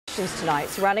investigations tonight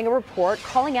surrounding a report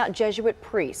calling out Jesuit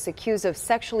priests accused of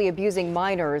sexually abusing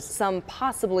minors, some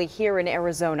possibly here in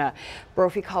Arizona.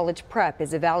 Brophy Prep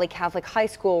is a Valley Catholic high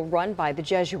school run by the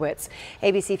Jesuits.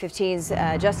 ABC 15's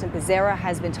Justin Pizzera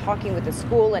has been talking with the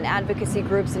school and advocacy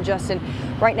groups. And Justin,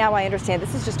 right now I understand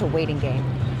this is just a waiting game.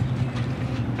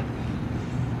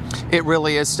 It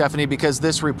really is, Stephanie, because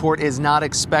this report is not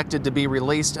expected to be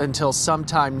released until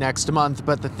sometime next month.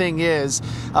 But the thing is,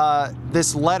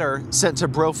 this letter sent to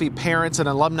Brophy parents and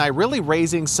alumni really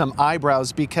raising some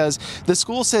eyebrows because the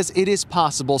school says it is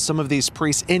possible some of these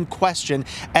priests in question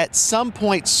at some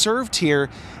point served here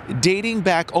dating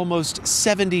back almost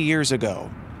 70 years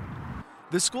ago.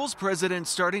 The school's president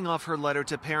starting off her letter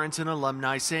to parents and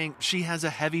alumni saying she has a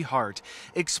heavy heart,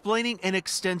 explaining an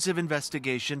extensive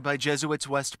investigation by Jesuit's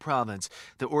West Province,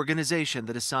 the organization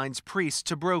that assigns priests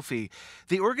to Brophy.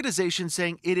 The organization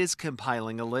saying it is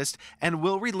compiling a list and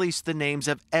will release the names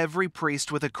of every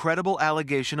priest with a credible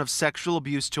allegation of sexual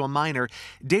abuse to a minor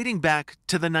dating back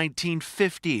to the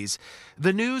 1950s.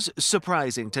 The news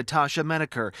surprising to Tasha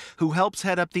Menaker, who helps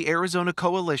head up the Arizona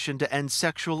Coalition to End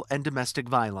Sexual and Domestic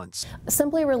Violence.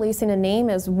 Simply releasing a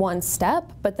name is one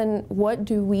step, but then what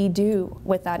do we do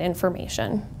with that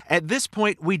information? At this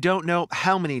point, we don't know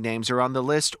how many names are on the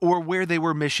list or where they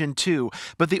were missioned to,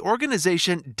 but the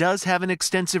organization does have an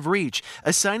extensive reach,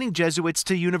 assigning Jesuits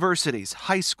to universities,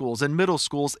 high schools, and middle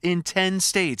schools in 10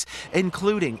 states,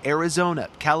 including Arizona,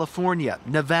 California,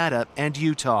 Nevada, and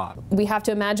Utah. We have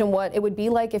to imagine what it would be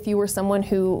like if you were someone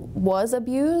who was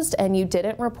abused and you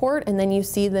didn't report, and then you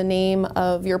see the name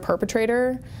of your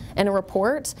perpetrator in a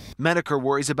report. Menaker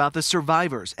worries about the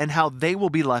survivors and how they will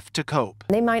be left to cope.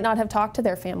 They might not have talked to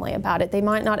their family about it. They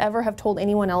might not ever have told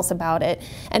anyone else about it.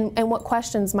 And what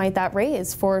questions might that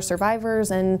raise for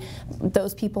survivors and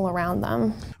those people around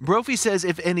them? Brophy says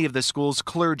if any of the school's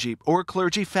clergy or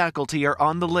clergy faculty are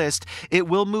on the list, it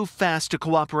will move fast to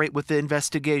cooperate with the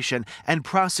investigation and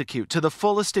prosecute to the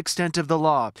fullest extent of the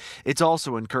law. It's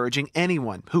also encouraging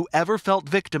anyone who ever felt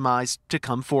victimized to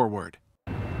come forward.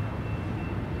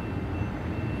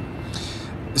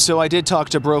 So I did talk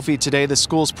to Brophy today, the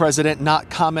school's president, not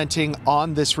commenting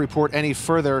on this report any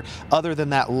further other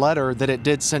than that letter that it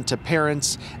did send to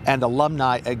parents and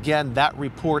alumni. Again, that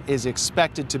report is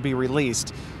expected to be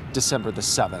released December the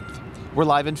 7th. We're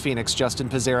live in Phoenix. Justin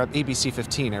Pizzera, ABC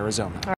 15, Arizona.